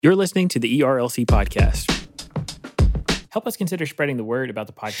You're listening to the ERLC podcast. Help us consider spreading the word about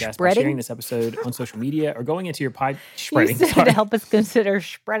the podcast by sharing this episode on social media or going into your spreading. You said to help us consider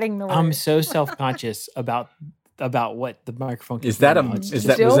spreading the word. I'm so self-conscious about what the microphone can do. Is that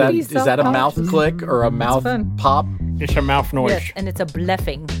a mouth click or a mouth pop? It's a mouth noise. Yes, and it's a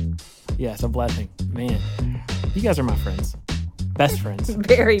blessing. Yes, a blessing. Man, you guys are my friends. Best friends.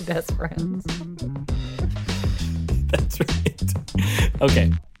 Very best friends. That's right.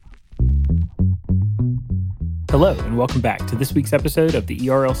 Okay. Hello, and welcome back to this week's episode of the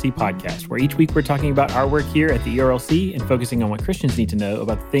ERLC podcast, where each week we're talking about our work here at the ERLC and focusing on what Christians need to know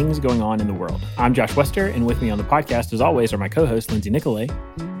about the things going on in the world. I'm Josh Wester, and with me on the podcast, as always, are my co-hosts, Lindsay Nicolay.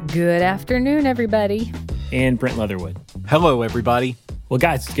 Good afternoon, everybody. And Brent Leatherwood. Hello, everybody. Well,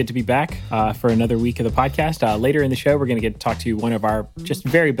 guys, it's good to be back for another week of the podcast. Later in the show, we're going to get to talk to one of our just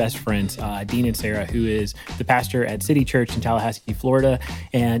very best friends, Dean and Sarah, who is the pastor at City Church in Tallahassee, Florida.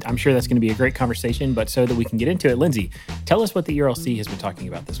 And I'm sure that's going to be a great conversation. But so that we can get into it, Lindsay, tell us what the ERLC has been talking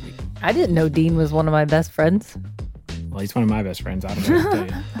about this week. I didn't know Dean was one of my best friends. Well, he's one of my best friends. I don't know what to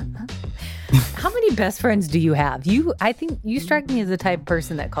tell you. How many best friends do you have? I think you strike me as the type of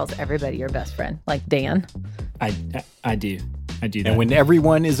person that calls everybody your best friend, like Dan. I do. I do that. And when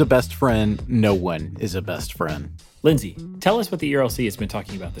everyone is a best friend, no one is a best friend. Lindsay, tell us what the ERLC has been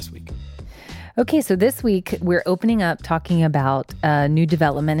talking about this week. Okay, so this week we're opening up talking about new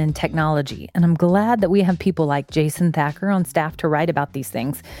development in technology. And I'm glad that we have people like Jason Thacker on staff to write about these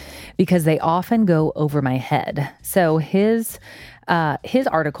things because they often go over my head. So his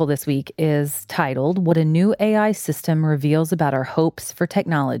article this week is titled, "What a New AI System Reveals About Our Hopes for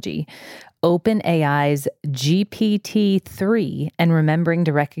Technology. OpenAI's GPT-3 and Remembering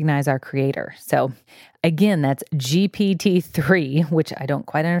to Recognize Our Creator." So again, that's GPT-3, which I don't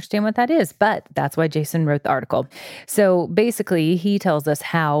quite understand what that is, but that's why Jason wrote the article. So basically, he tells us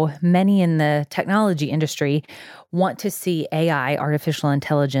how many in the technology industry want to see AI, artificial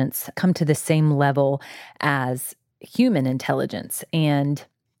intelligence, come to the same level as human intelligence. And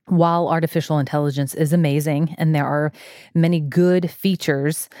while artificial intelligence is amazing and there are many good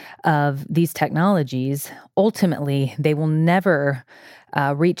features of these technologies, ultimately they will never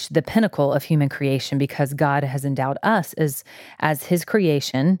reach the pinnacle of human creation because God has endowed us as his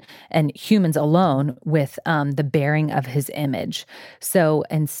creation and humans alone with the bearing of his image. So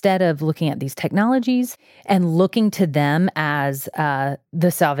instead of looking at these technologies and looking to them as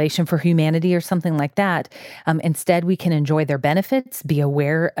the salvation for humanity or something like that, instead we can enjoy their benefits, be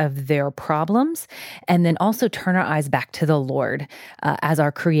aware of their problems, and then also turn our eyes back to the Lord as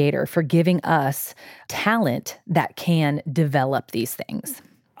our creator for giving us talent that can develop these things.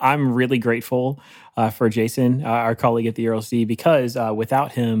 I'm really grateful for Jason, our colleague at the ERLC, because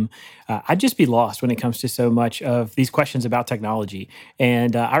without him, I'd just be lost when it comes to so much of these questions about technology.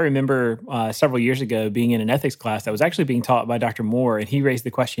 And I remember several years ago being in an ethics class that was actually being taught by Dr. Moore, and he raised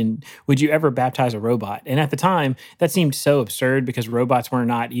the question, would you ever baptize a robot? And at the time, that seemed so absurd because robots were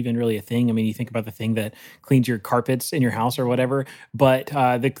not even really a thing. I mean, you think about the thing that cleans your carpets in your house or whatever. But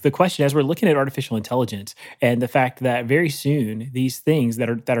the question, as we're looking at artificial intelligence and the fact that very soon these things that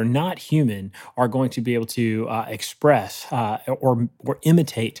are not human are going to be able to express or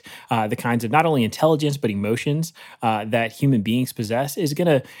imitate the kinds of not only intelligence but emotions that human beings possess is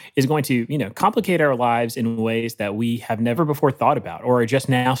going to complicate our lives in ways that we have never before thought about or are just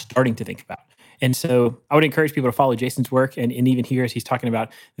now starting to think about. And so I would encourage people to follow Jason's work and even here as he's talking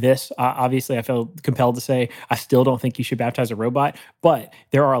about this. Obviously, I feel compelled to say I still don't think you should baptize a robot, but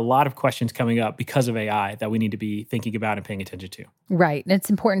there are a lot of questions coming up because of AI that we need to be thinking about and paying attention to. Right. And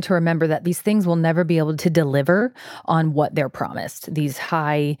it's important to remember that these things will never be able to deliver on what they're promised, these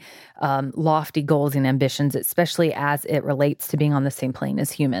high, lofty goals and ambitions, especially as it relates to being on the same plane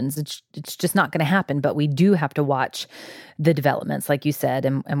as humans. It's just not going to happen, but we do have to watch the developments, like you said,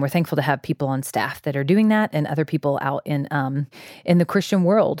 and we're thankful to have people on staff that are doing that and other people out in the Christian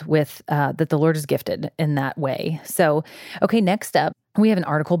world with that the Lord has gifted in that way. So, okay, next up, we have an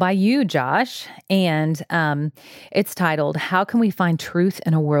article by you, Josh, and it's titled, "How Can We Find Truth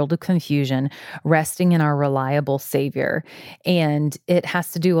in a World of Confusion, Resting in Our Reliable Savior?" And it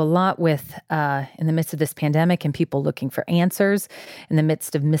has to do a lot with, in the midst of this pandemic and people looking for answers, in the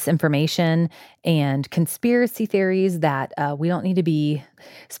midst of misinformation and conspiracy theories that we don't need to be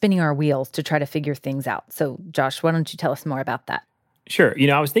spinning our wheels to try to figure things out. So, Josh, why don't you tell us more about that? Sure.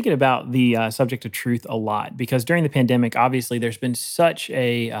 I was thinking about the subject of truth a lot because during the pandemic, obviously, there's been such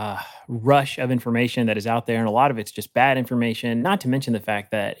a rush of information that is out there, and a lot of it's just bad information. Not to mention the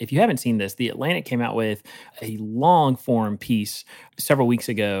fact that if you haven't seen this, The Atlantic came out with a long form piece several weeks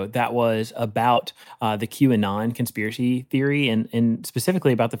ago that was about the QAnon conspiracy theory, and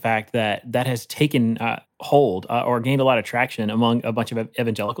specifically about the fact that that has taken hold or gained a lot of traction among a bunch of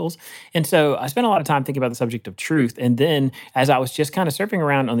evangelicals. And so I spent a lot of time thinking about the subject of truth. And then as I was just kind of surfing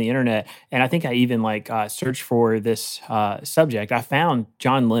around on the internet, and I think I even searched for this subject, I found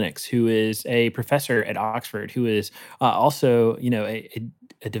John Lennox, who is a professor at Oxford, who is also,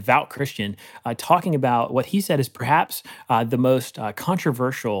 a devout Christian, talking about what he said is perhaps the most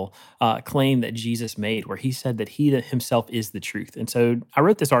controversial claim that Jesus made, where he said that he himself is the truth. And so I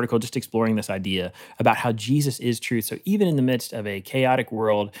wrote this article just exploring this idea about how Jesus is truth. So even in the midst of a chaotic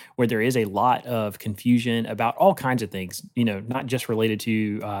world where there is a lot of confusion about all kinds of things, not just related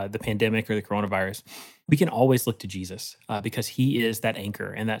to the pandemic or the coronavirus, we can always look to Jesus because he is that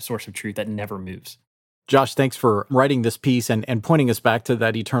anchor and that source of truth that never moves. Josh, thanks for writing this piece and pointing us back to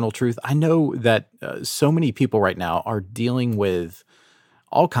that eternal truth. I know that so many people right now are dealing with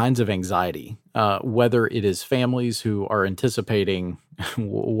all kinds of anxiety, whether it is families who are anticipating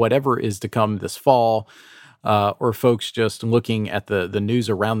whatever is to come this fall, or folks just looking at the news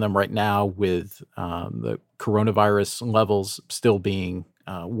around them right now with the coronavirus levels still being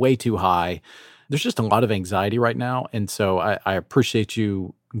way too high. There's just a lot of anxiety right now. And so I appreciate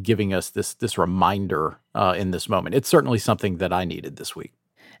you giving us this reminder in this moment. It's certainly something that I needed this week.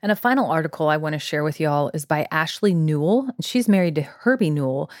 And a final article I want to share with y'all is by Ashley Newell. She's married to Herbie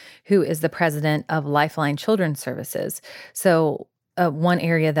Newell, who is the president of Lifeline Children's Services. So one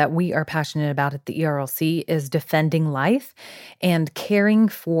area that we are passionate about at the ERLC is defending life and caring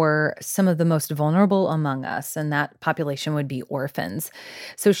for some of the most vulnerable among us, and that population would be orphans.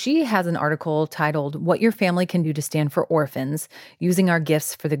 So she has an article titled, "What Your Family Can Do to Stand for Orphans, Using Our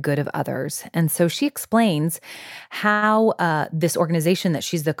Gifts for the Good of Others." And so she explains how this organization that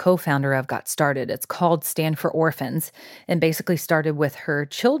she's the co-founder of got started. It's called Stand for Orphans, and basically started with her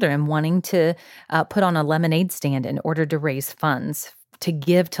children wanting to put on a lemonade stand in order to raise funds to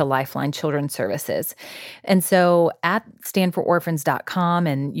give to Lifeline Children's Services. And so at standfororphans.com,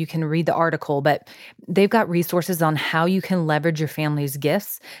 and you can read the article, but they've got resources on how you can leverage your family's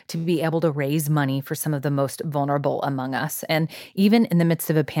gifts to be able to raise money for some of the most vulnerable among us. And even in the midst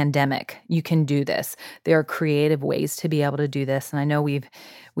of a pandemic, you can do this. There are creative ways to be able to do this. And I know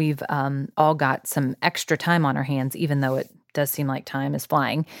we've all got some extra time on our hands, even though it does seem like time is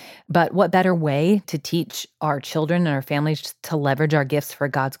flying. But what better way to teach our children and our families to leverage our gifts for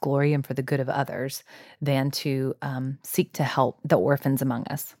God's glory and for the good of others than to seek to help the orphans among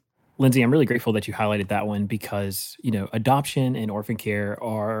us? Lindsay, I'm really grateful that you highlighted that one because, adoption and orphan care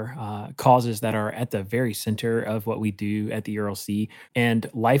are causes that are at the very center of what we do at the ERLC. And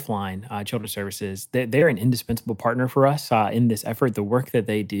Lifeline Children's Services, they're an indispensable partner for us in this effort. The work that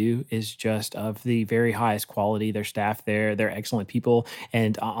they do is just of the very highest quality. Their staff there, they're excellent people.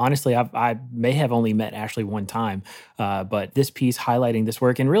 And honestly, I may have only met Ashley one time, but this piece highlighting this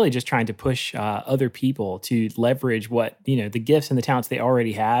work and really just trying to push other people to leverage what, the gifts and the talents they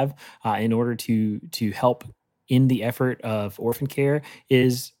already have in order to help in the effort of orphan care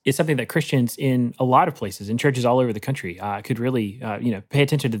is something that Christians in a lot of places, in churches all over the country, could really pay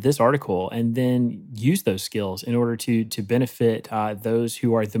attention to this article and then use those skills in order to benefit those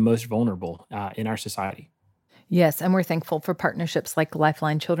who are the most vulnerable in our society. Yes, and we're thankful for partnerships like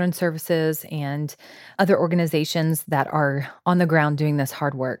Lifeline Children's Services and other organizations that are on the ground doing this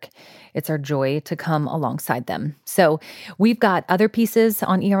hard work. It's our joy to come alongside them. So we've got other pieces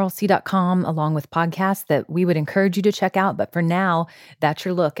on ERLC.com along with podcasts that we would encourage you to check out. But for now, that's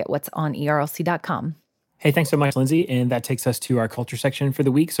your look at what's on ERLC.com. Hey, thanks so much, Lindsay. And that takes us to our culture section for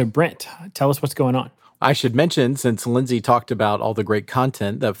the week. So Brent, tell us what's going on. I should mention, since Lindsay talked about all the great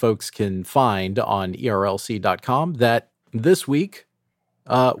content that folks can find on ERLC.com, that this week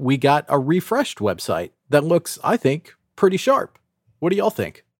we got a refreshed website that looks, I think, pretty sharp. What do y'all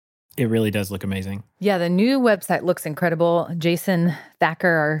think? It really does look amazing. Yeah, the new website looks incredible. Jason Thacker,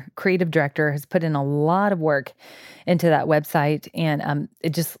 our creative director, has put in a lot of work into that website, and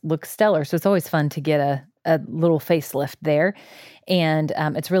it just looks stellar. So it's always fun to get a little facelift there. And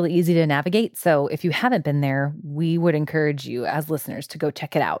it's really easy to navigate. So if you haven't been there, we would encourage you as listeners to go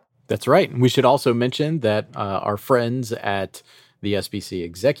check it out. That's right. We should also mention that our friends at the SBC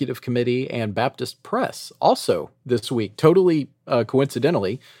Executive Committee and Baptist Press also this week, totally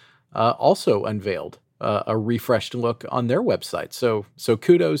coincidentally, also unveiled a refreshed look on their website. So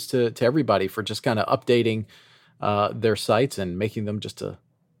kudos to everybody for just kind of updating their sites and making them just a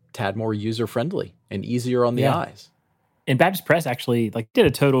tad more user-friendly and easier on the eyes. And Baptist Press actually did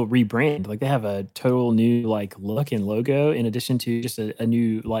a total rebrand. Like they have a total new look and logo in addition to just a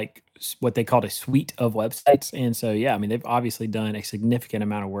new what they called a suite of websites. And so yeah, I mean they've obviously done a significant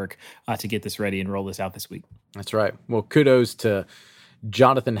amount of work to get this ready and roll this out this week. That's right. Well, kudos to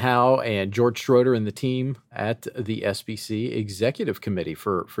Jonathan Howe and George Schroeder and the team at the SBC Executive Committee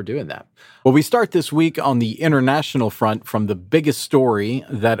for doing that. Well, we start this week on the international front from the biggest story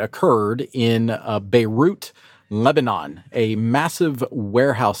that occurred in Beirut, Lebanon, a massive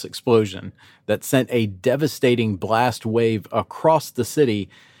warehouse explosion that sent a devastating blast wave across the city,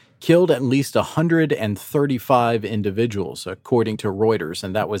 killed at least 135 individuals, according to Reuters,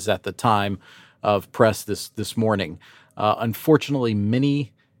 and that was at the time of press this morning. Unfortunately,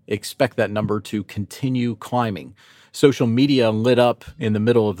 many expect that number to continue climbing. Social media lit up in the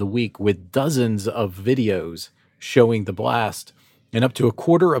middle of the week with dozens of videos showing the blast, and up to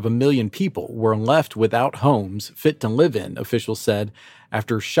 250,000 people were left without homes fit to live in, officials said,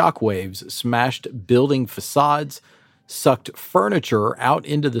 after shockwaves smashed building facades, sucked furniture out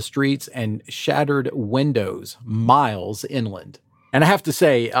into the streets, and shattered windows miles inland. And I have to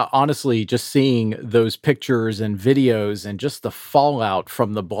say, honestly, just seeing those pictures and videos and just the fallout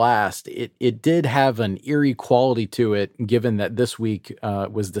from the blast, it did have an eerie quality to it, given that this week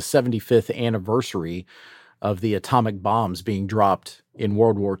was the 75th anniversary of the atomic bombs being dropped in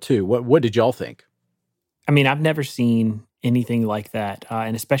World War II. What did y'all think? I mean, I've never seen anything like that.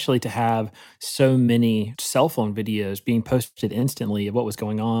 And especially to have so many cell phone videos being posted instantly of what was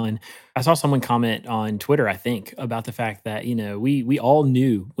going on. I saw someone comment on Twitter, I think, about the fact that, we all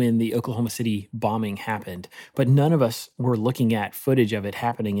knew when the Oklahoma City bombing happened, but none of us were looking at footage of it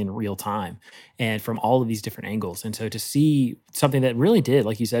happening in real time and from all of these different angles. And so to see something that really did,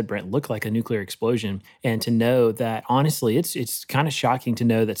 like you said, Brent, look like a nuclear explosion, and to know that, honestly, it's kind of shocking to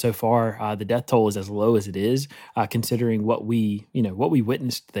know that so far the death toll is as low as it is, considering what we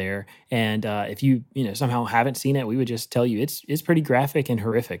witnessed there. And if you somehow haven't seen it, we would just tell you it's pretty graphic and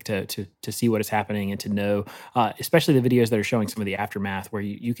horrific to see what is happening and to know, especially the videos that are showing some of the aftermath, where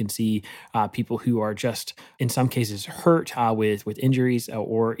you can see people who are just in some cases hurt with injuries,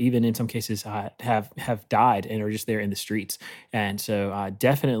 or even in some cases have died and are just there in the streets. And so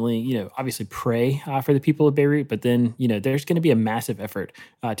definitely, obviously pray for the people of Beirut, but then there's going to be a massive effort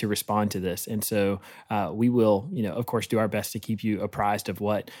to respond to this. And so we will, of course, do our best to keep you apprised of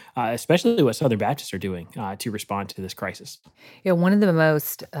what, especially what Southern Baptists are doing to respond to this crisis. Yeah, one of the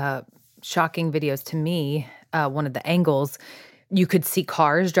most shocking videos to me, one of the angles, you could see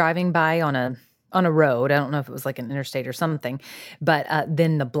cars driving by on a road. I don't know if it was like an interstate or something, but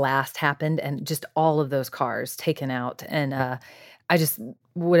then the blast happened and just all of those cars taken out. And I just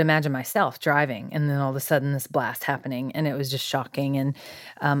would imagine myself driving and then all of a sudden this blast happening, and it was just shocking. And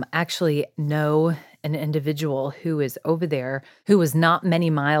actually know an individual who is over there who was not many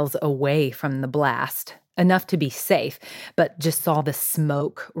miles away from the blast, enough to be safe, but just saw the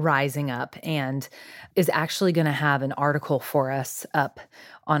smoke rising up, and is actually going to have an article for us up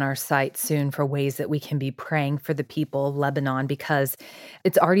on our site soon for ways that we can be praying for the people of Lebanon, because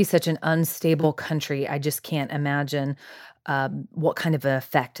it's already such an unstable country. I just can't imagine what kind of an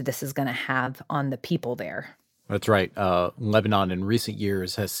effect this is going to have on the people there. That's right. Lebanon in recent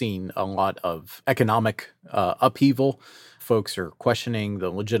years has seen a lot of economic upheaval. Folks are questioning the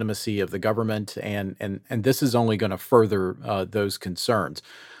legitimacy of the government, and this is only going to further those concerns.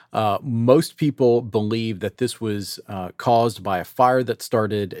 Most people believe that this was caused by a fire that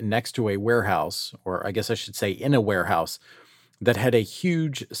started next to a warehouse, or I guess I should say in a warehouse, that had a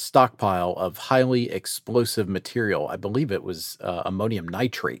huge stockpile of highly explosive material. I believe it was ammonium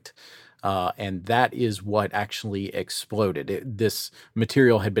nitrate. And that is what actually exploded. This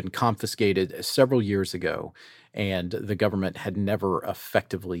material had been confiscated several years ago, and the government had never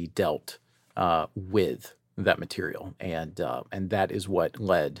effectively dealt with that material. And that is what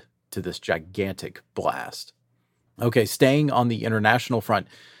led to this gigantic blast. Okay, staying on the international front,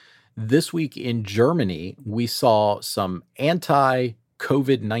 this week in Germany, we saw some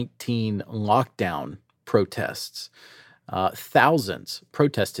anti-COVID-19 lockdown protests. Thousands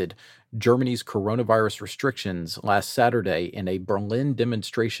protested Germany's coronavirus restrictions last Saturday in a Berlin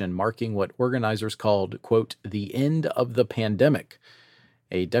demonstration marking what organizers called, quote, the end of the pandemic,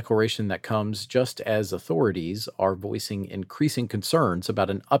 a declaration that comes just as authorities are voicing increasing concerns about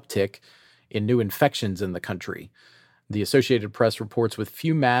an uptick in new infections in the country. The Associated Press reports with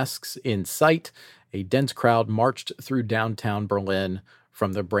few masks in sight, a dense crowd marched through downtown Berlin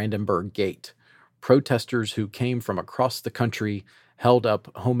from the Brandenburg Gate. Protesters who came from across the country held up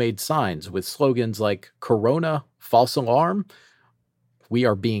homemade signs with slogans like "Corona, false alarm," "We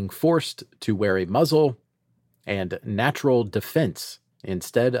are being forced to wear a muzzle," and "Natural defense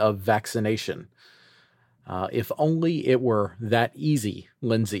instead of vaccination." If only it were that easy,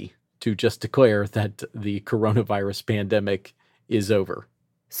 Lindsay, to just declare that the coronavirus pandemic is over.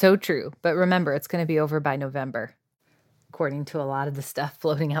 So true. But remember, it's going to be over by November, according to a lot of the stuff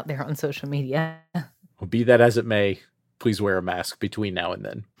floating out there on social media. Well, be that as it may, please wear a mask between now and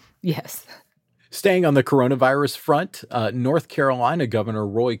then. Yes. Staying on the coronavirus front, North Carolina Governor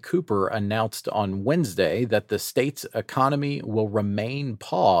Roy Cooper announced on Wednesday that the state's economy will remain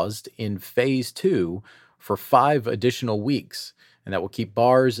paused in phase 2 for 5 additional weeks, and that will keep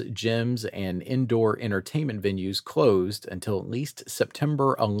bars, gyms, and indoor entertainment venues closed until at least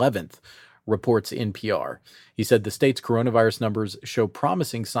September 11th, reports NPR. He said the state's coronavirus numbers show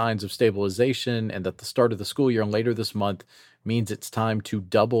promising signs of stabilization and that the start of the school year later this month means it's time to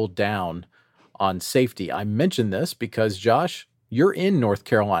double down on safety. I mentioned this because, Josh, you're in North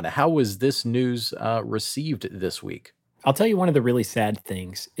Carolina. How was this news received this week? I'll tell you, one of the really sad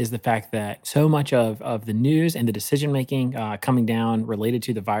things is the fact that so much of the news and the decision making coming down related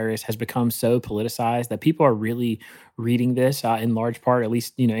to the virus has become so politicized that people are really reading this in large part, at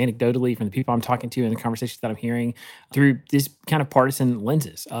least anecdotally from the people I'm talking to and the conversations that I'm hearing, through these kind of partisan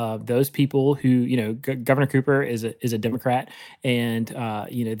lenses. Those people who, Governor Cooper is a Democrat, and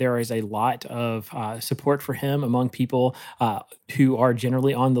there is a lot of support for him among people who are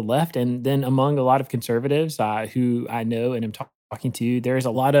generally on the left, and then among a lot of conservatives who I know and am talking to. There's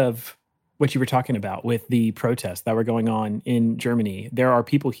a lot of what you were talking about with the protests that were going on in Germany. There are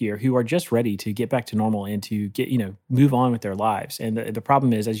people here who are just ready to get back to normal and to get, move on with their lives. And the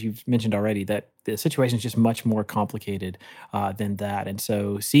problem is, as you've mentioned already, that the situation is just much more complicated than that. And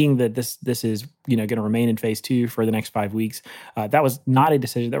so seeing that this is, going to remain in phase 2 for the next 5 weeks, that was not a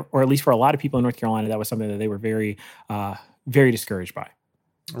decision that, or at least for a lot of people in North Carolina, that was something that they were very, very discouraged by.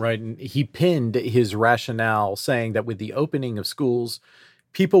 Right. And he pinned his rationale saying that with the opening of schools,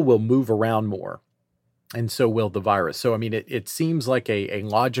 people will move around more, and so will the virus. So, I mean, it seems like a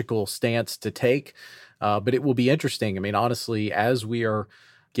logical stance to take, but it will be interesting. I mean, honestly, as we are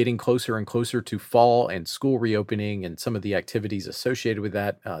getting closer and closer to fall and school reopening and some of the activities associated with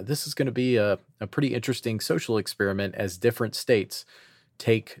that, this is going to be a pretty interesting social experiment as different states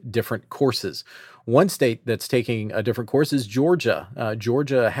take different courses. One state that's taking a different course is Georgia.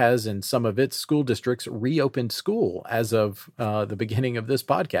 Georgia has, in some of its school districts, reopened school as of the beginning of this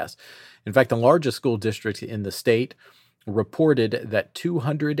podcast. In fact, the largest school district in the state reported that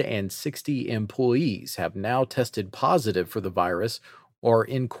 260 employees have now tested positive for the virus or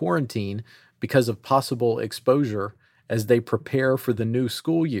in quarantine because of possible exposure as they prepare for the new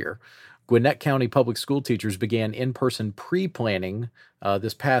school year. Gwinnett County public school teachers began in-person pre-planning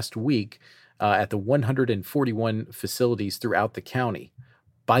this past week at the 141 facilities throughout the county.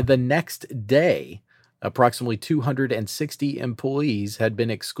 By the next day, approximately 260 employees had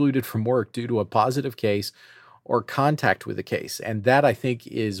been excluded from work due to a positive case or contact with a case. And that, I think,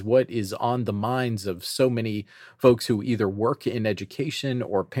 is what is on the minds of so many folks who either work in education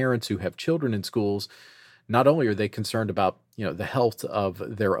or parents who have children in schools. Not only are they concerned about, the health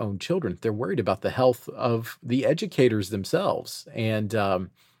of their own children, they're worried about the health of the educators themselves. And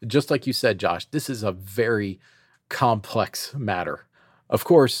just like you said, Josh, this is a very complex matter. Of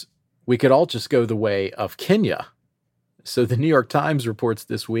course, we could all just go the way of Kenya. So the New York Times reports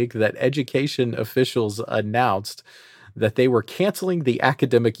this week that education officials announced that they were canceling the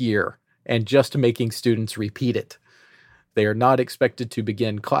academic year and just making students repeat it. They are not expected to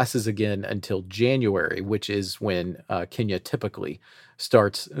begin classes again until January, which is when Kenya typically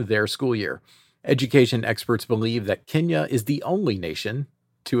starts their school year. Education experts believe that Kenya is the only nation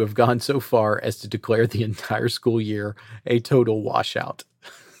to have gone so far as to declare the entire school year a total washout.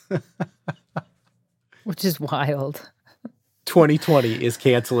 Which is wild. 2020 is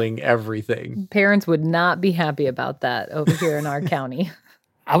canceling everything. Parents would not be happy about that over here in our county.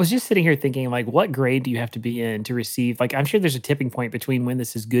 I was just sitting here thinking, what grade do you have to be in to receive? I'm sure there's a tipping point between when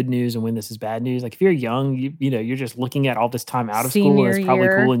this is good news and when this is bad news. If you're young, you're just looking at all this time out of school, and it's probably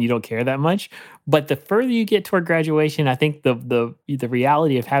cool and you don't care that much. But the further you get toward graduation, I think the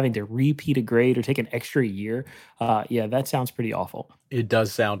reality of having to repeat a grade or take an extra year, that sounds pretty awful. It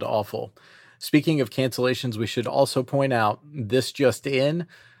does sound awful. Speaking of cancellations, we should also point out this just in,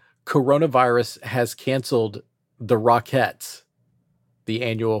 coronavirus has canceled the Rockettes, the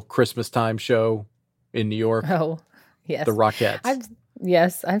annual Christmas time show in New York. Oh, yes. The Rockettes.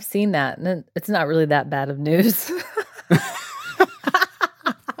 I've seen that. And it's not really that bad of news.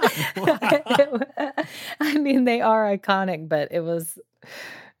 I mean, they are iconic, but it was,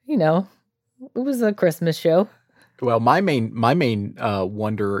 it was a Christmas show. Well, my main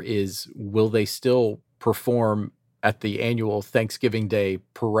wonder is, will they still perform at the annual Thanksgiving Day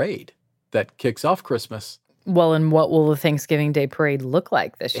parade that kicks off Christmas? Well, and what will the Thanksgiving Day parade look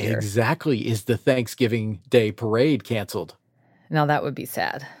like this year? Exactly. Is the Thanksgiving Day parade canceled? Now that would be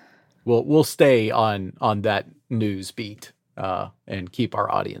sad. We'll stay on that news beat and keep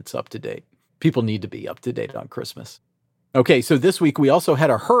our audience up to date. People need to be up to date on Christmas. Okay, so this week we also had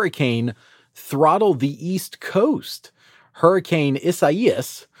a hurricane throttle the East Coast. Hurricane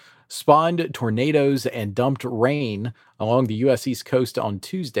Isaias spawned tornadoes and dumped rain along the U.S. East Coast on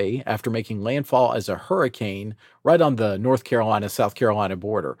Tuesday after making landfall as a hurricane right on the North Carolina-South Carolina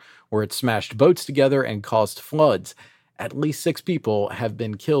border, where it smashed boats together and caused floods. At least 6 people have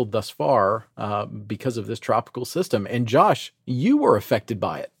been killed thus far because of this tropical system. And Josh, you were affected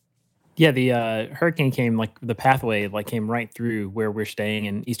by it. Yeah, the hurricane came, the pathway came right through where we're staying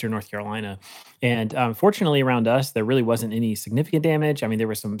in eastern North Carolina. And fortunately around us, there really wasn't any significant damage. I mean, there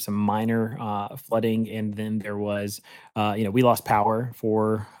was some minor flooding, and then there was, we lost power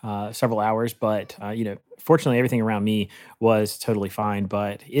for several hours. But, fortunately, everything around me was totally fine.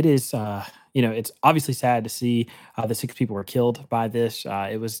 But it is, it's obviously sad to see the 6 people were killed by this.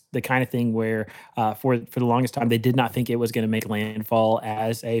 It was the kind of thing where for the longest time, they did not think it was going to make landfall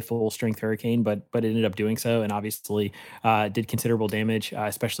as a full strength hurricane, but it ended up doing so, and obviously did considerable damage,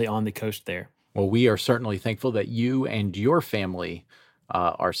 especially on the coast there. Well, we are certainly thankful that you and your family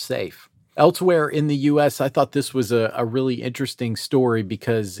are safe. Elsewhere in the U.S., I thought this was a really interesting story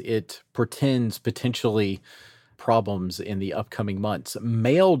because it portends potentially problems in the upcoming months.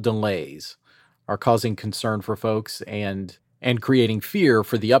 Mail delays are causing concern for folks and creating fear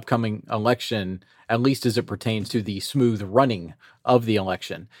for the upcoming election, at least as it pertains to the smooth running of the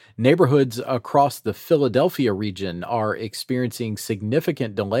election. Neighborhoods across the Philadelphia region are experiencing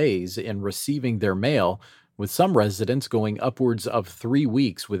significant delays in receiving their mail, with some residents going upwards of 3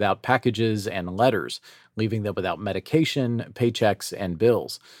 weeks without packages and letters, leaving them without medication, paychecks, and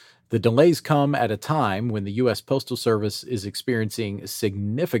bills. The delays come at a time when the U.S. Postal Service is experiencing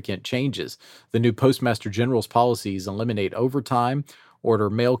significant changes. The new Postmaster General's policies eliminate overtime, order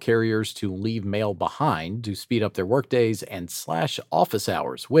mail carriers to leave mail behind to speed up their workdays, and slash office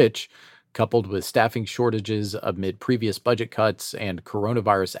hours, which, coupled with staffing shortages amid previous budget cuts and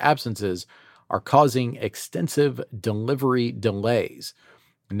coronavirus absences, are causing extensive delivery delays.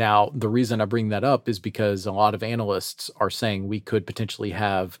 Now, the reason I bring that up is because a lot of analysts are saying we could potentially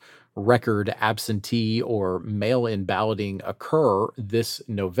have record absentee or mail-in balloting occur this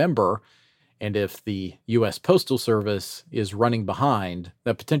November. And if the U.S. Postal Service is running behind,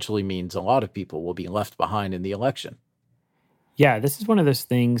 that potentially means a lot of people will be left behind in the election. Yeah, this is one of those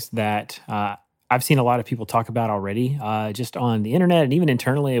things that I've seen a lot of people talk about already, just on the internet and even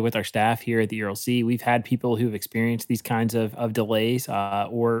internally with our staff here at the ERLC. We've had people who've experienced these kinds of delays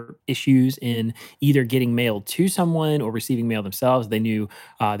or issues in either getting mail to someone or receiving mail themselves. They knew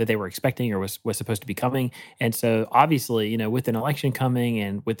that they were expecting or was supposed to be coming. And so obviously, with an election coming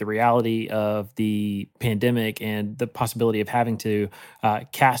and with the reality of the pandemic and the possibility of having to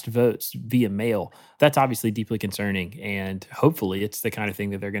cast votes via mail, that's obviously deeply concerning. And hopefully it's the kind of thing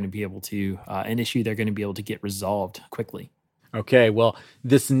that they're going to be able to, an issue they're going to be able to get resolved quickly. Okay, well,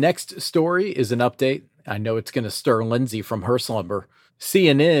 this next story is an update. I know it's going to stir Lindsay from her slumber.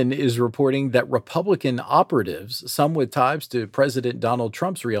 CNN is reporting that Republican operatives, some with ties to President Donald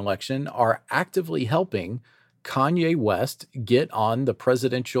Trump's reelection, are actively helping Kanye West get on the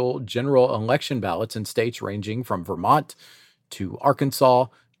presidential general election ballots in states ranging from Vermont to Arkansas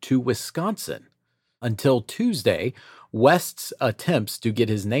to Wisconsin. Until Tuesday, West's attempts to get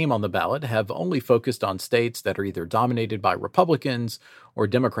his name on the ballot have only focused on states that are either dominated by Republicans or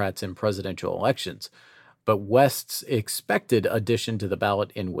Democrats in presidential elections. But West's expected addition to the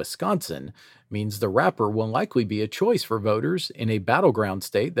ballot in Wisconsin means the rapper will likely be a choice for voters in a battleground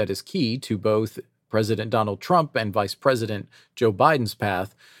state that is key to both President Donald Trump and Vice President Joe Biden's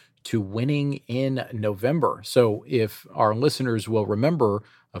path to winning in November. So if our listeners will remember,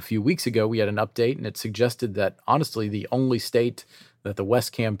 a few weeks ago, we had an update, and it suggested that, honestly, the only state that the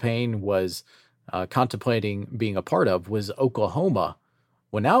West campaign was contemplating being a part of was Oklahoma.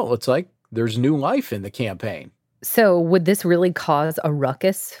 Well, now it looks like there's new life in the campaign. So would this really cause a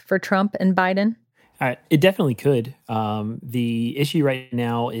ruckus for Trump and Biden? It definitely could. The issue right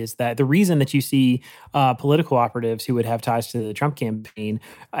now is that the reason that you see political operatives who would have ties to the Trump campaign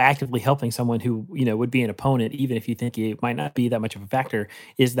actively helping someone who would be an opponent, even if you think it might not be that much of a factor,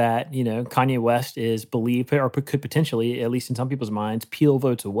 is that Kanye West is believed or could potentially, at least in some people's minds, peel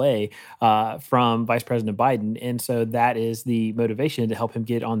votes away from Vice President Biden, and so that is the motivation to help him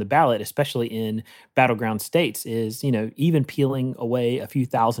get on the ballot, especially in battleground states. Is even peeling away a few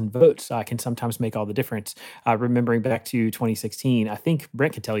thousand votes can sometimes make all the difference. Remembering back to 2016, I think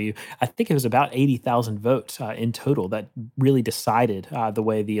Brent could tell you, I think it was about 80,000 votes in total that really decided the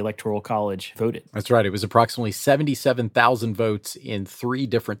way the Electoral College voted. That's right. It was approximately 77,000 votes in 3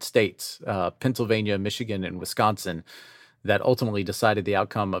 different states, Pennsylvania, Michigan, and Wisconsin, that ultimately decided the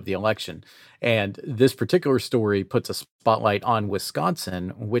outcome of the election. And this particular story puts a spotlight on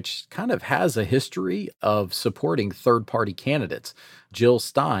Wisconsin, which kind of has a history of supporting third-party candidates. Jill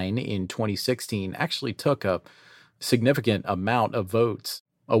Stein in 2016 actually took a significant amount of votes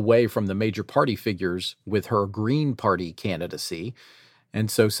away from the major party figures with her Green Party candidacy. And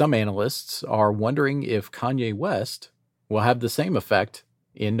so some analysts are wondering if Kanye West will have the same effect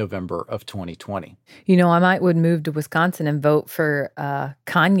in November of 2020. I would move to Wisconsin and vote for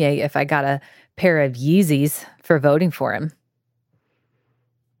Kanye if I got a pair of Yeezys for voting for him.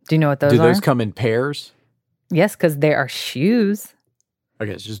 Do you know what those are? Do those come in pairs? Yes, because they are shoes.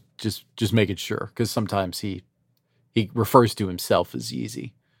 Okay, just making sure, because sometimes he refers to himself as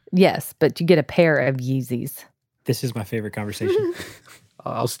Yeezy. Yes, but you get a pair of Yeezys. This is my favorite conversation.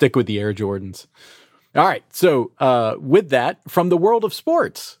 I'll stick with the Air Jordans. All right. So with that, from the world of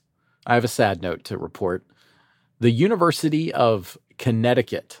sports, I have a sad note to report. The University of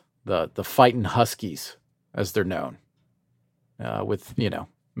Connecticut, the Fightin' Huskies, as they're known, with,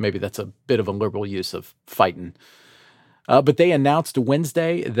 maybe that's a bit of a liberal use of fightin'. But they announced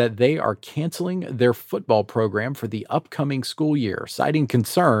Wednesday that they are canceling their football program for the upcoming school year, citing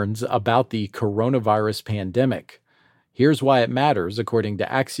concerns about the coronavirus pandemic. Here's why it matters, according to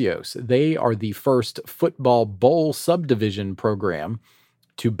Axios. They are the first football bowl subdivision program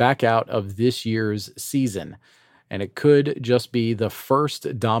to back out of this year's season, and it could just be the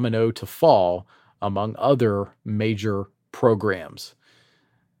first domino to fall among other major programs.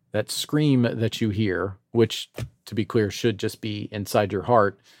 That scream that you hear, which, to be clear, should just be inside your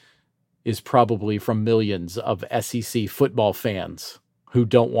heart, is probably from millions of SEC football fans who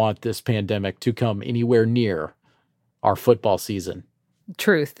don't want this pandemic to come anywhere near our football season.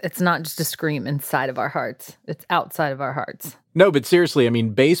 Truth. It's not just a scream inside of our hearts. It's outside of our hearts. No, but seriously,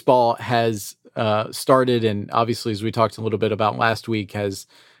 baseball has started, and obviously, as we talked a little bit about last week, has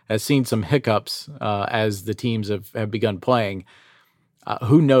seen some hiccups as the teams have begun playing.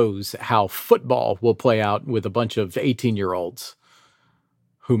 Who knows how football will play out with a bunch of 18-year-olds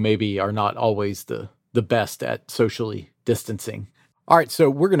who maybe are not always the best at socially distancing. All right, so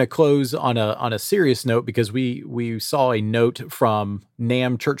we're going to close on a serious note because we saw a note from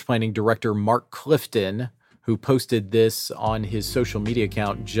NAM church planning director Mark Clifton, who posted this on his social media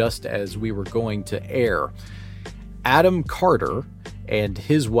account just as we were going to air. Adam Carter and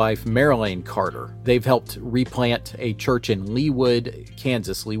his wife, Marilyn Carter, they've helped replant a church in Leawood,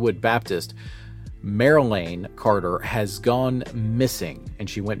 Kansas, Leawood Baptist. Marilyn Carter has gone missing, and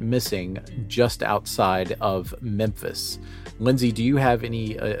she went missing just outside of Memphis. Lindsay, do you have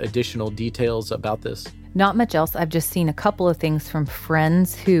any additional details about this? Not much else. I've just seen a couple of things from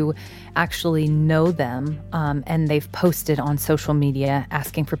friends who actually know them, and they've posted on social media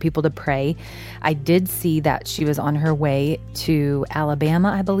asking for people to pray. I did see that she was on her way to Alabama,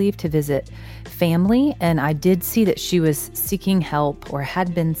 I believe, to visit family, and I did see that she was seeking help or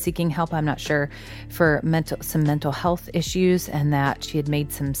had been seeking help, I'm not sure, for some mental health issues, and that she had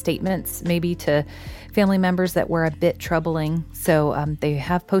made some statements maybe to family members that were a bit troubling. So they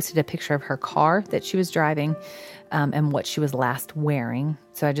have posted a picture of her car that she was driving and what she was last wearing.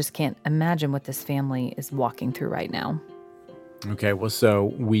 So I just can't imagine what this family is walking through right now. Okay, well,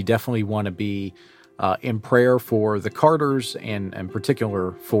 so we definitely want to be in prayer for the Carters and in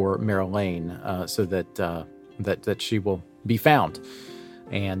particular for Marilyn, so that she will be found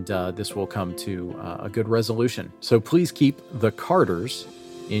and this will come to a good resolution. So please keep the Carters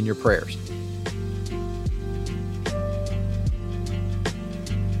in your prayers.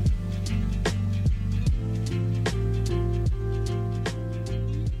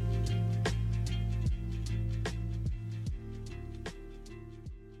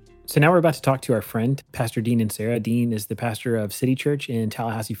 So now we're about to talk to our friend, Pastor Dean and Sarah. Dean is the pastor of City Church in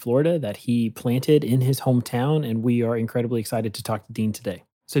Tallahassee, Florida, that he planted in his hometown, and we are incredibly excited to talk to Dean today.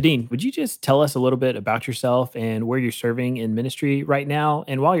 So, Dean, would you just tell us a little bit about yourself and where you're serving in ministry right now?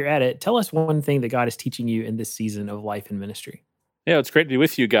 And while you're at it, tell us one thing that God is teaching you in this season of life and ministry. Yeah, it's great to be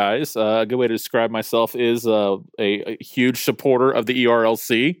with you guys. A good way to describe myself is a huge supporter of the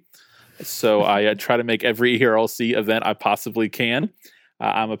ERLC. So I try to make every ERLC event I possibly can.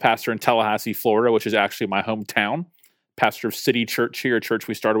 I'm a pastor in Tallahassee, Florida, which is actually my hometown. Pastor of City Church here, a church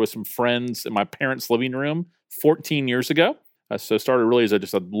we started with some friends in my parents' living room 14 years ago. So started really as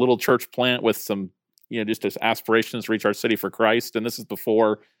just a little church plant with some, just as aspirations to reach our city for Christ. And this is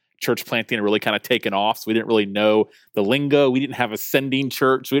before church planting had really kind of taken off. So we didn't really know the lingo. We didn't have a sending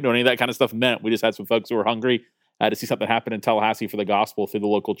church. We didn't know any of that kind of stuff meant. We just had some folks who were hungry to see something happen in Tallahassee for the gospel through the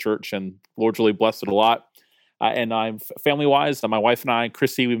local church. And the Lord's really blessed it a lot. And I'm family-wise, my wife and I,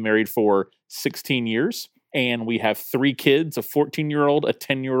 Chrissy, we've been married for 16 years. And we have 3 kids, a 14-year-old, a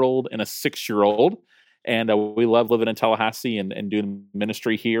 10-year-old, and a 6-year-old. And we love living in Tallahassee and doing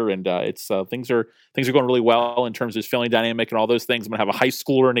ministry here. And it's things are going really well in terms of family dynamic and all those things. I'm going to have a high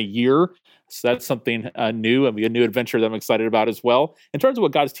schooler in a year. So that's something new and a new adventure that I'm excited about as well. In terms of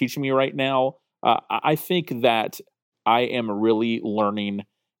what God's teaching me right now, I think that I am really learning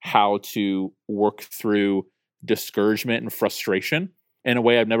how to work through discouragement and frustration in a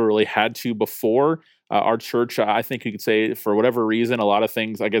way I've never really had to before. Our church, I think you could say, for whatever reason, a lot of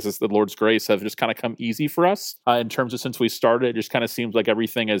things, I guess it's the Lord's grace, have just kind of come easy for us. In terms of since we started, it just kind of seems like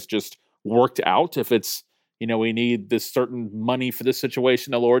everything has just worked out. If it's, we need this certain money for this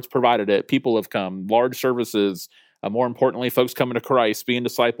situation, the Lord's provided it. People have come, large services, more importantly, folks coming to Christ, being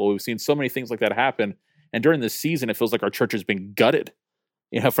discipled. We've seen so many things like that happen. And during this season, it feels like our church has been gutted.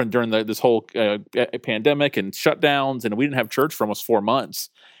 From during this whole pandemic and shutdowns, and we didn't have church for almost 4 months.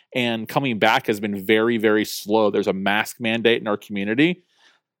 And coming back has been very, very slow. There's a mask mandate in our community.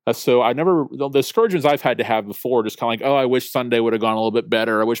 So the discouragements I've had to have before, just kind of like, oh, I wish Sunday would have gone a little bit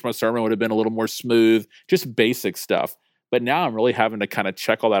better. I wish my sermon would have been a little more smooth, just basic stuff. But now I'm really having to kind of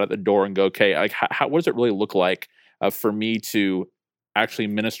check all that at the door and go, okay, like what does it really look like for me to actually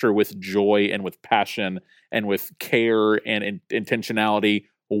minister with joy and with passion and with care and intentionality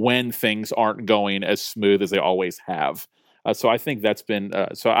when things aren't going as smooth as they always have. So I think that's been,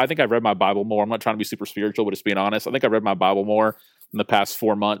 I think I've read my Bible more. I'm not trying to be super spiritual, but just being honest, I think I've read my Bible more in the past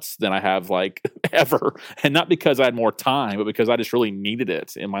 4 months than I have like ever. And not because I had more time, but because I just really needed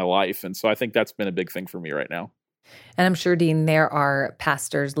it in my life. And so I think that's been a big thing for me right now. And I'm sure, Dean, there are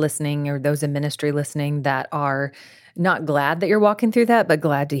pastors listening or those in ministry listening that are not glad that you're walking through that, but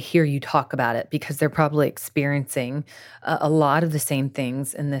glad to hear you talk about it because they're probably experiencing a lot of the same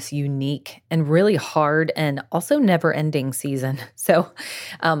things in this unique and really hard and also never-ending season. So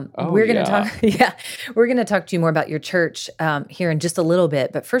we're going to talk. We're going to talk to you more about your church here in just a little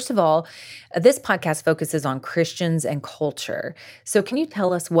bit. But first of all, this podcast focuses on Christians and culture. So can you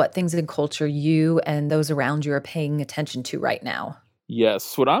tell us what things in culture you and those around you are paying attention to right now?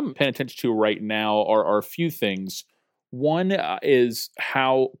 Yes, what I'm paying attention to right now are a few things. One is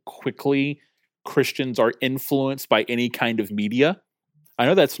how quickly Christians are influenced by any kind of media. I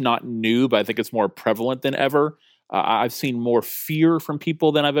know that's not new, but I think it's more prevalent than ever. I've seen more fear from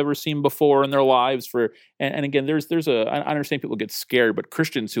people than I've ever seen before in their lives. And again, I understand people get scared, but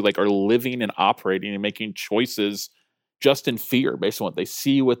Christians who are living and operating and making choices just in fear based on what they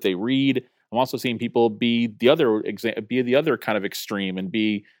see, what they read. I'm also seeing people be the other kind of extreme and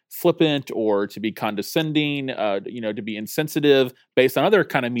be flippant or to be condescending, to be insensitive based on other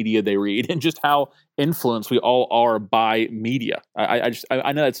kind of media they read, and just how influenced we all are by media. I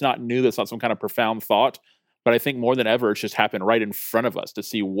know that's not new. That's not some kind of profound thought, but I think more than ever, it's just happened right in front of us to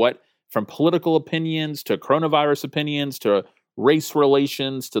see what, from political opinions to coronavirus opinions to race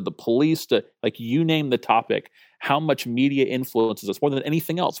relations to the police to you name the topic, how much media influences us more than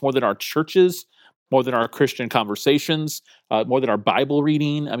anything else, more than our churches, more than our Christian conversations, more than our Bible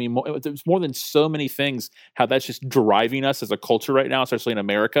reading. I mean, there's more than so many things, how that's just driving us as a culture right now, especially in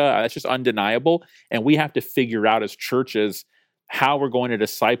America. That's just undeniable. And we have to figure out as churches how we're going to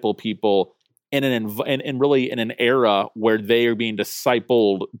disciple people in an era where they are being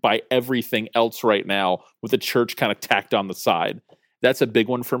discipled by everything else right now, with the church kind of tacked on the side. That's a big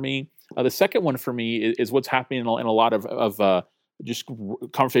one for me. The second one for me is what's happening in a lot of just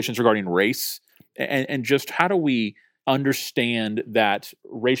conversations regarding race, and just how do we understand that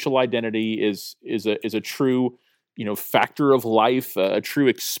racial identity is a true factor of life, a true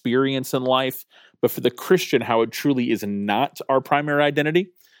experience in life, but for the Christian, how it truly is not our primary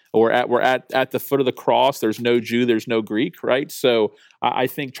identity. We're at the foot of the cross. There's no Jew, there's no Greek, right? So I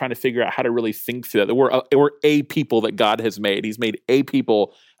think trying to figure out how to really think through that. We're a people that God has made. He's made a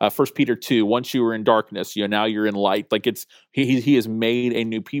people. 1 Peter 2, once you were in darkness, now you're in light. Like he has made a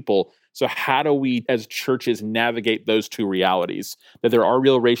new people. So how do we as churches navigate those two realities? That there are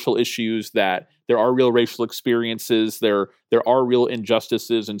real racial issues, that there are real racial experiences, there are real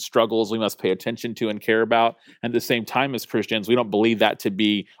injustices and struggles we must pay attention to and care about. And at the same time, as Christians, we don't believe that to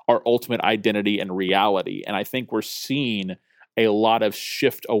be our ultimate identity and reality. And I think we're seeing a lot of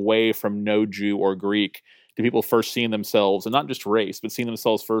shift away from no Jew or Greek to people first seeing themselves, and not just race, but seeing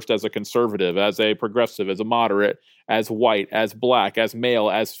themselves first as a conservative, as a progressive, as a moderate, as white, as black, as male,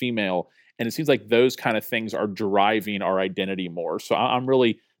 as female. And it seems like those kind of things are driving our identity more. So I'm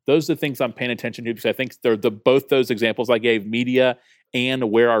really, those are the things I'm paying attention to, because I think they're both those examples I gave, media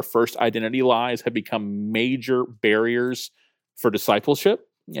and where our first identity lies, have become major barriers for discipleship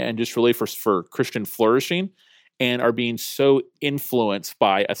and just really for Christian flourishing, and are being so influenced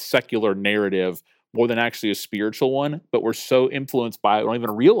by a secular narrative more than actually a spiritual one, but we're so influenced by it, we don't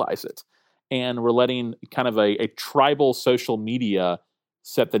even realize it. And we're letting kind of a tribal social media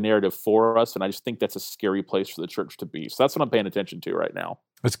set the narrative for us. And I just think that's a scary place for the church to be. So that's what I'm paying attention to right now.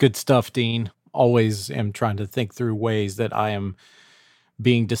 That's good stuff, Dean. Always am trying to think through ways that I am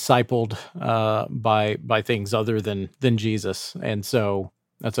being discipled by things other than Jesus. And so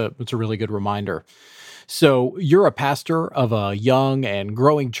that's a really good reminder. So you're a pastor of a young and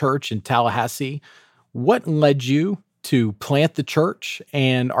growing church in Tallahassee. What led you to plant the church?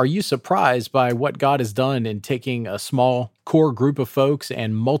 And are you surprised by what God has done in taking a small core group of folks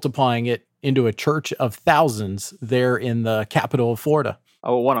and multiplying it into a church of thousands there in the capital of Florida?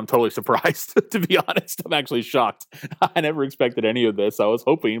 Oh, one, I'm totally surprised, to be honest. I'm actually shocked. I never expected any of this. I was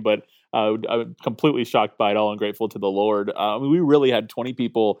hoping, but I'm completely shocked by it all and grateful to the Lord. We really had 20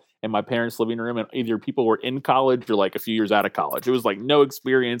 people in my parents' living room, and either people were in college or like a few years out of college. It was like no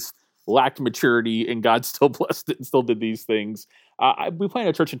experience, lacked maturity, and God still blessed it and still did these things. We planted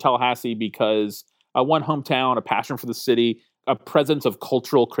a church in Tallahassee because one, hometown, a passion for the city, a presence of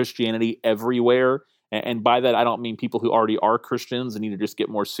cultural Christianity everywhere. And by that, I don't mean people who already are Christians and need to just get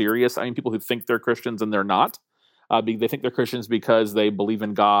more serious. I mean people who think they're Christians and they're not. They think they're Christians because they believe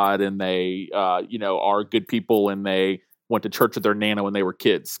in God and they, are good people and they went to church with their Nana when they were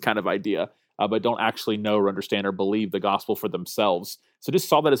kids, kind of idea, but don't actually know or understand or believe the gospel for themselves. So just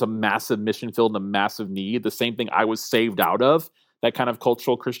saw that as a massive mission field and a massive need, the same thing I was saved out of, that kind of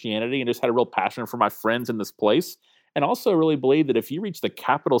cultural Christianity, and just had a real passion for my friends in this place. And also really believe that if you reach the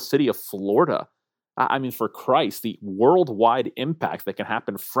capital city of Florida, for Christ, the worldwide impact that can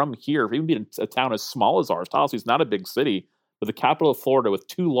happen from here, even being a town as small as ours. Tallahassee is not a big city, but the capital of Florida with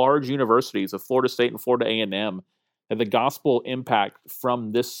two large universities of Florida State and Florida A&M, and the gospel impact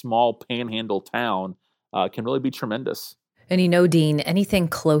from this small panhandle town can really be tremendous. And Dean, anything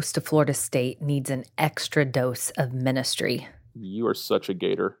close to Florida State needs an extra dose of ministry. You are such a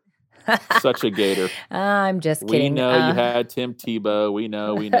gator. Such a gator. I'm just kidding. We know you had Tim Tebow. We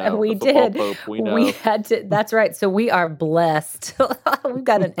know. We did. Pope, we know. We had to. That's right. So we are blessed. We've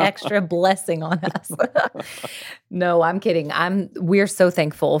got an extra blessing on us. No, I'm kidding. We're so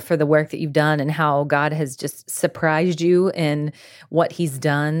thankful for the work that you've done and how God has just surprised you in what He's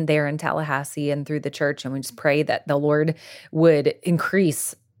done there in Tallahassee and through the church. And we just pray that the Lord would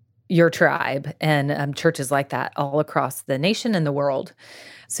increase your tribe and churches like that all across the nation and the world.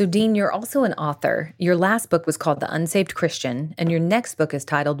 So, Dean, you're also an author. Your last book was called The Unsaved Christian, and your next book is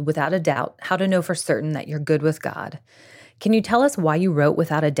titled Without a Doubt, How to Know for Certain That You're Good with God. Can you tell us why you wrote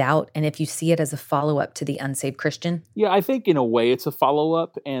Without a Doubt, and if you see it as a follow-up to The Unsaved Christian? Yeah, I think in a way it's a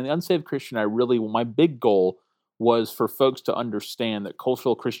follow-up. And The Unsaved Christian, my big goal was for folks to understand that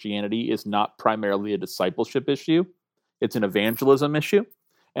cultural Christianity is not primarily a discipleship issue. It's an evangelism issue.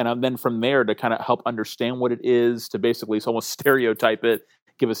 And then from there to kind of help understand what it is, to basically almost stereotype it,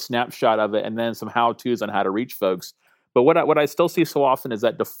 give a snapshot of it, and then some how-tos on how to reach folks. But what I still see so often is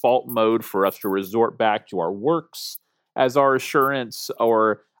that default mode for us to resort back to our works as our assurance,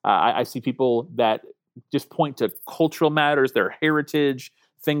 or I see people that just point to cultural matters, their heritage,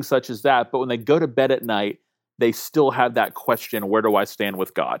 things such as that. But when they go to bed at night, they still have that question, where do I stand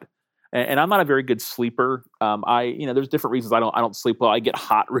with God? And I'm not a very good sleeper. There's different reasons I don't sleep well. I get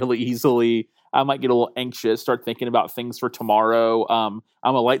hot really easily. I might get a little anxious, start thinking about things for tomorrow. I'm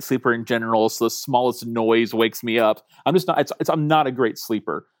a light sleeper in general, so the smallest noise wakes me up. I'm not a great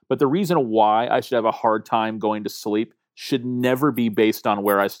sleeper. But the reason why I should have a hard time going to sleep should never be based on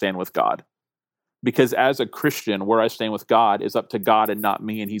where I stand with God. Because as a Christian, where I stand with God is up to God and not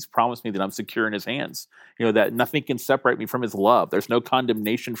me. And he's promised me that I'm secure in his hands, that nothing can separate me from his love. There's no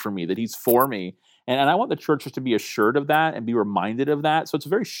condemnation for me, that he's for me. And I want the churches to be assured of that and be reminded of that. So it's a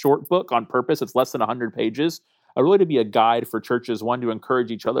very short book on purpose. It's less than 100 pages, really to be a guide for churches, one, to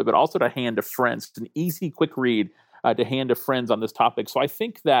encourage each other, but also to hand to friends. It's an easy, quick read to hand to friends on this topic. So I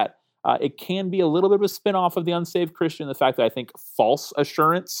think that it can be a little bit of a spinoff of The Unsaved Christian, the fact that I think false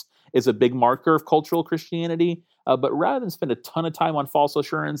assurance is a big marker of cultural Christianity. But rather than spend a ton of time on false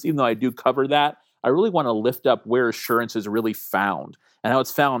assurance, even though I do cover that, I really want to lift up where assurance is really found and how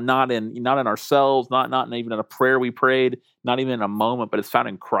it's found not in ourselves, not even in a prayer we prayed, not even in a moment, but it's found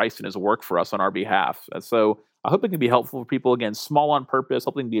in Christ and his work for us on our behalf. And so I hope it can be helpful for people. Again, small on purpose,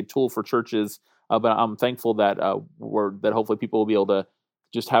 hoping to be a tool for churches. But I'm thankful that that hopefully people will be able to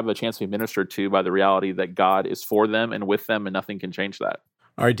just have a chance to be ministered to by the reality that God is for them and with them, and nothing can change that.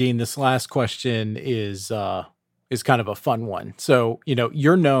 All right, Dean, this last question is kind of a fun one. So,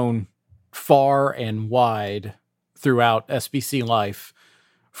 you're known far and wide throughout SBC life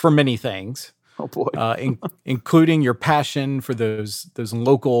for many things. Oh boy. Including your passion for those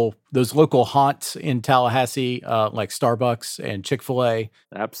local haunts in Tallahassee, like Starbucks and Chick-fil-A.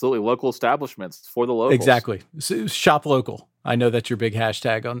 Absolutely, local establishments for the locals. Exactly, so shop local. I know that's your big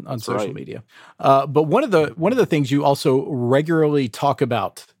hashtag on social media. But one of the things you also regularly talk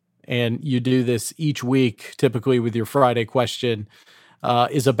about, and you do this each week, typically with your Friday question,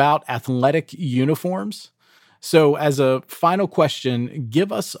 is about athletic uniforms. So as a final question,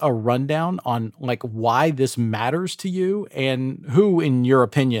 give us a rundown on why this matters to you and who, in your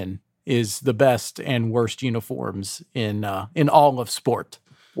opinion, is the best and worst uniforms in all of sport.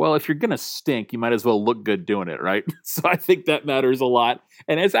 Well, if you're going to stink, you might as well look good doing it, right? So I think that matters a lot.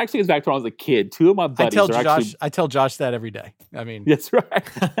 And it actually goes back to when I was a kid. Two of my buddies I tell Josh that every day. I mean... That's right.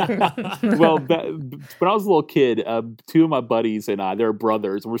 Well, when I was a little kid, two of my buddies and I, they're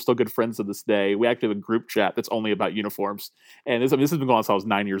brothers, and we're still good friends to this day. We actually have a group chat that's only about uniforms. And this has been going on since I was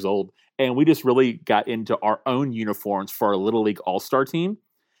 9 years old. And we just really got into our own uniforms for our Little League All-Star team.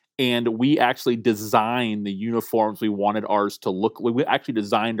 And we actually designed the uniforms we wanted ours to look. We actually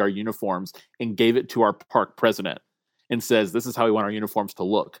designed our uniforms and gave it to our park president and says, this is how we want our uniforms to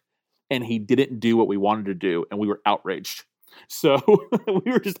look. And he didn't do what we wanted to do. And we were outraged. So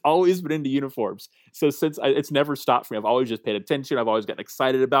we were just always been into uniforms. So since it's never stopped for me, I've always just paid attention. I've always gotten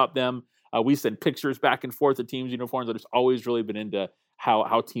excited about them. We send pictures back and forth of teams' uniforms. I've just always really been into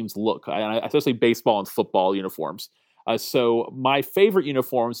how teams look, especially baseball and football uniforms. So my favorite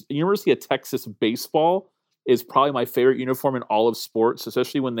uniforms, University of Texas baseball is probably my favorite uniform in all of sports,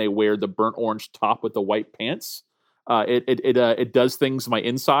 especially when they wear the burnt orange top with the white pants. It does things to my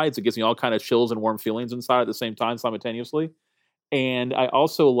insides. It gives me all kind of chills and warm feelings inside at the same time simultaneously. And I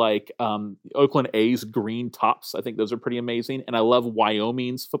also like Oakland A's green tops. I think those are pretty amazing. And I love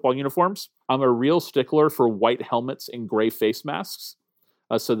Wyoming's football uniforms. I'm a real stickler for white helmets and gray face masks.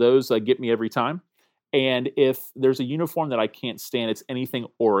 So those get me every time. And if there's a uniform that I can't stand, it's anything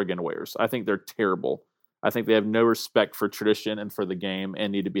Oregon wears. I think they're terrible. I think they have no respect for tradition and for the game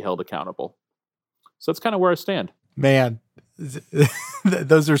and need to be held accountable. So that's kind of where I stand. Man,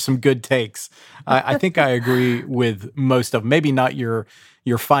 those are some good takes. I think I agree with most of them. Maybe not your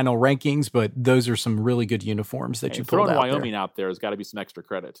final rankings, but those are some really good uniforms that you pulled out there. Throwing Wyoming out there has got to be some extra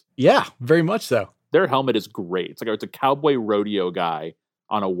credit. Yeah, very much so. Their helmet is great. It's a cowboy rodeo guy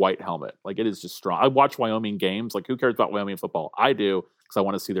on a white helmet. It is just strong. I watch Wyoming games. Who cares about Wyoming football? I do, because I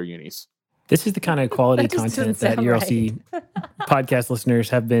want to see their unis. This is the kind of quality content that ERLC podcast listeners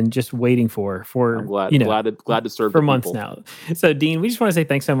have been just waiting for. I'm glad to serve for months now. So, Dean, we just want to say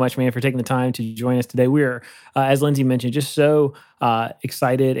thanks so much, man, for taking the time to join us today. We're, as Lindsay mentioned, just so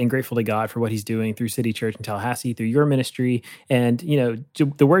excited and grateful to God for what He's doing through City Church in Tallahassee, through your ministry, and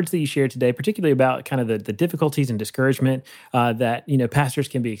the words that you shared today, particularly about kind of the difficulties and discouragement that pastors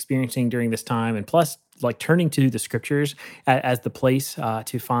can be experiencing during this time, and plus, turning to the scriptures as the place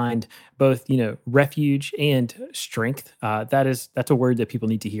to find both, refuge and strength. That's a word that people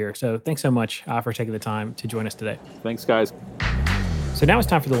need to hear. So thanks so much for taking the time to join us today. Thanks, guys. So now it's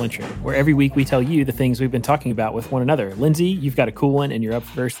time for the lunchroom, where every week we tell you the things we've been talking about with one another. Lindsay, you've got a cool one and you're up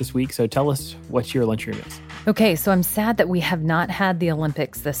first this week. So tell us what your lunchroom is. Okay, so I'm sad that we have not had the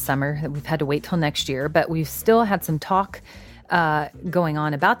Olympics this summer, that we've had to wait till next year, but we've still had some talk going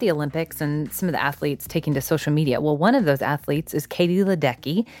on about the Olympics and some of the athletes taking to social media. Well, one of those athletes is Katie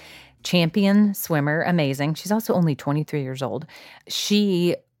Ledecky, champion swimmer, amazing. She's also only 23 years old.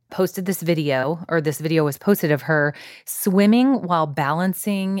 She posted this video, or this video was posted of her swimming while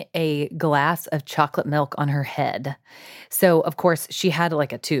balancing a glass of chocolate milk on her head. So, of course, she had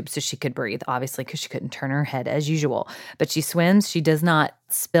like a tube so she could breathe, obviously, because she couldn't turn her head as usual. But she swims, she does not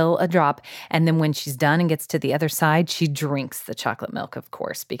spill a drop. And then when she's done and gets to the other side, she drinks the chocolate milk, of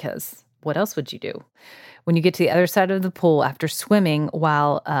course, because what else would you do when you get to the other side of the pool after swimming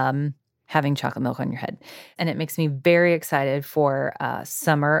while having chocolate milk on your head? And it makes me very excited for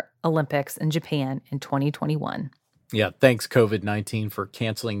Summer Olympics in Japan in 2021. Yeah, thanks COVID-19 for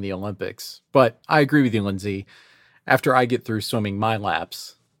canceling the Olympics. But I agree with you, Lindsay. After I get through swimming my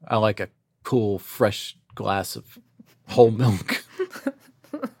laps, I like a cool, fresh glass of whole milk.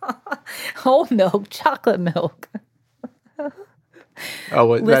 Whole milk, chocolate milk. Oh,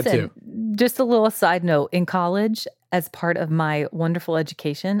 well, that Listen, too. just a little side note. In college, as part of my wonderful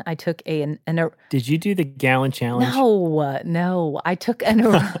education, I took Did you do the gallon challenge? No. I took an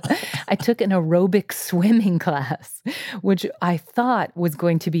aerobic swimming class, which I thought was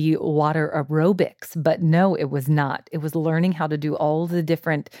going to be water aerobics, but no, it was not. It was learning how to do all the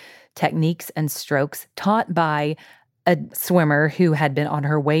different techniques and strokes taught by a swimmer who had been on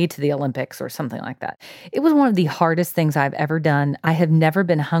her way to the Olympics or something like that. It was one of the hardest things I've ever done. I have never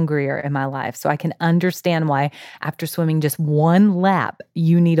been hungrier in my life, so I can understand why after swimming just one lap,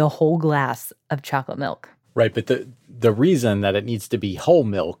 you need a whole glass of chocolate milk. Right, but the reason that it needs to be whole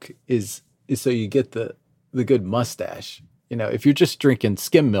milk is so you get the good mustache. You know, if you're just drinking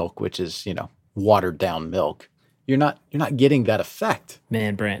skim milk, which is, watered down milk, you're not getting that effect.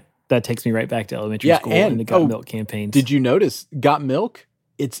 Man, Brent, that takes me right back to elementary school and the Got Milk campaigns. Did you notice Got Milk?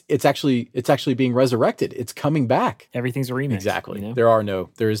 It's actually being resurrected. It's coming back. Everything's a remix. Exactly.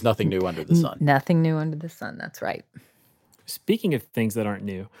 There is nothing new under the sun. Nothing new under the sun. That's right. Speaking of things that aren't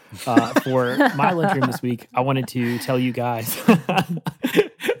new, for my lunchroom this week, I wanted to tell you guys.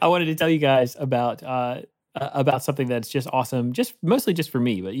 About something that's just awesome, mostly just for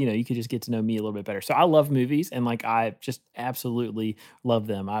me, but you could just get to know me a little bit better. So I love movies, and I just absolutely love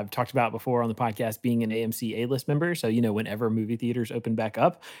them. I've talked about before on the podcast being an AMC A-list member. So whenever movie theaters open back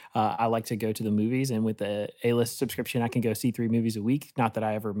up, I like to go to the movies, and with the A-list subscription, I can go see 3 movies a week. Not that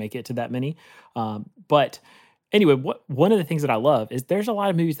I ever make it to that many, but anyway, one of the things that I love is there's a lot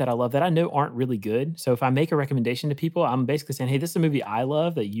of movies that I love that I know aren't really good. So if I make a recommendation to people, I'm basically saying, hey, this is a movie I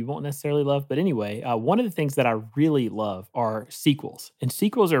love that you won't necessarily love. But anyway, one of the things that I really love are sequels. And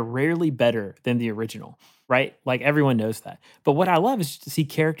sequels are rarely better than the original, right? Like everyone knows that. But what I love is to see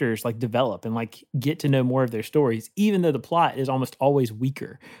characters develop and get to know more of their stories, even though the plot is almost always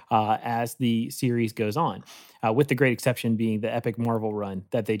weaker as the series goes on. With the great exception being the epic Marvel run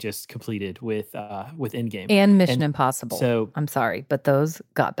that they just completed with Endgame. And Mission Impossible. So I'm sorry, but those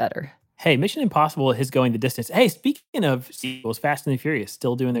got better. Hey, Mission Impossible is going the distance. Hey, speaking of sequels, Fast and the Furious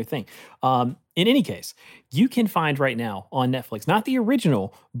still doing their thing. In any case, you can find right now on Netflix, not the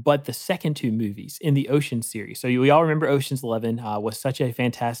original, but the second 2 movies in the Oceans series. So we all remember Oceans 11 was such a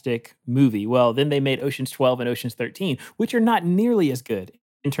fantastic movie. Well, then they made Oceans 12 and Oceans 13, which are not nearly as good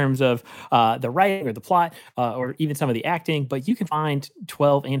in terms of the writing or the plot or even some of the acting, but you can find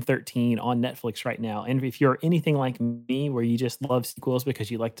 12 and 13 on Netflix right now. And if you're anything like me, where you just love sequels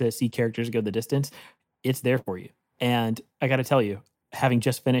because you like to see characters go the distance, it's there for you. And I got to tell you, having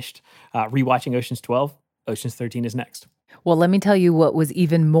just finished rewatching Oceans 12, Oceans 13 is next. Well, let me tell you what was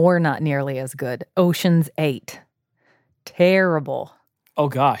even more not nearly as good. Oceans 8. Terrible. Oh,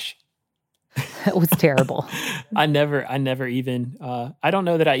 gosh. It was terrible. I never even, I don't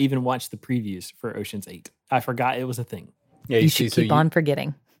know that I even watched the previews for Ocean's 8. I forgot it was a thing. Yeah, you should keep on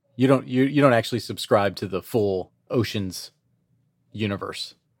forgetting. You don't actually subscribe to the full Oceans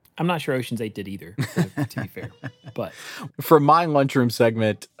universe. I'm not sure Ocean's 8 did either, to be fair. But for my lunchroom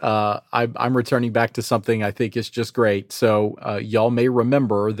segment, I'm returning back to something I think is just great. So y'all may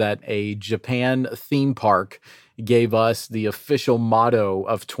remember that a Japan theme park gave us the official motto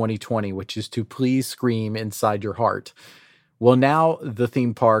of 2020, which is to please scream inside your heart. Well, now the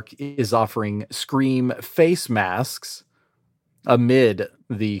theme park is offering Scream face masks amid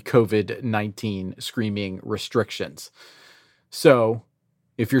the COVID-19 screaming restrictions. So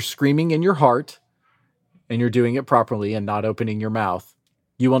if you're screaming in your heart and you're doing it properly and not opening your mouth,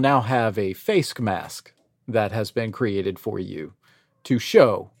 you will now have a face mask that has been created for you to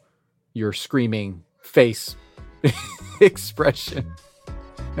show your screaming face expression.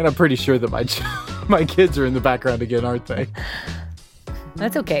 And I'm pretty sure that my kids are in the background again, aren't they?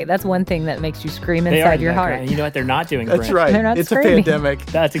 That's okay. That's one thing that makes you scream inside your heart. And you know what they're not doing, That's Brent? right. They're not it's screaming. a pandemic.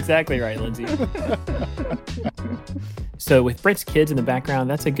 That's exactly right, Lindsay. So with Brent's kids in the background,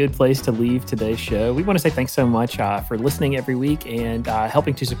 that's a good place to leave today's show. We want to say thanks so much for listening every week and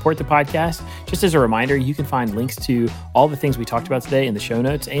helping to support the podcast. Just as a reminder, you can find links to all the things we talked about today in the show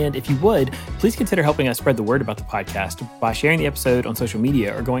notes. And if you would, please consider helping us spread the word about the podcast by sharing the episode on social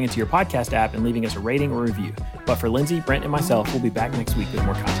media or going into your podcast app and leaving us a rating or review. But for Lindsay, Brent, and myself, we'll be back next week with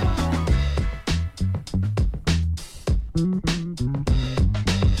more content.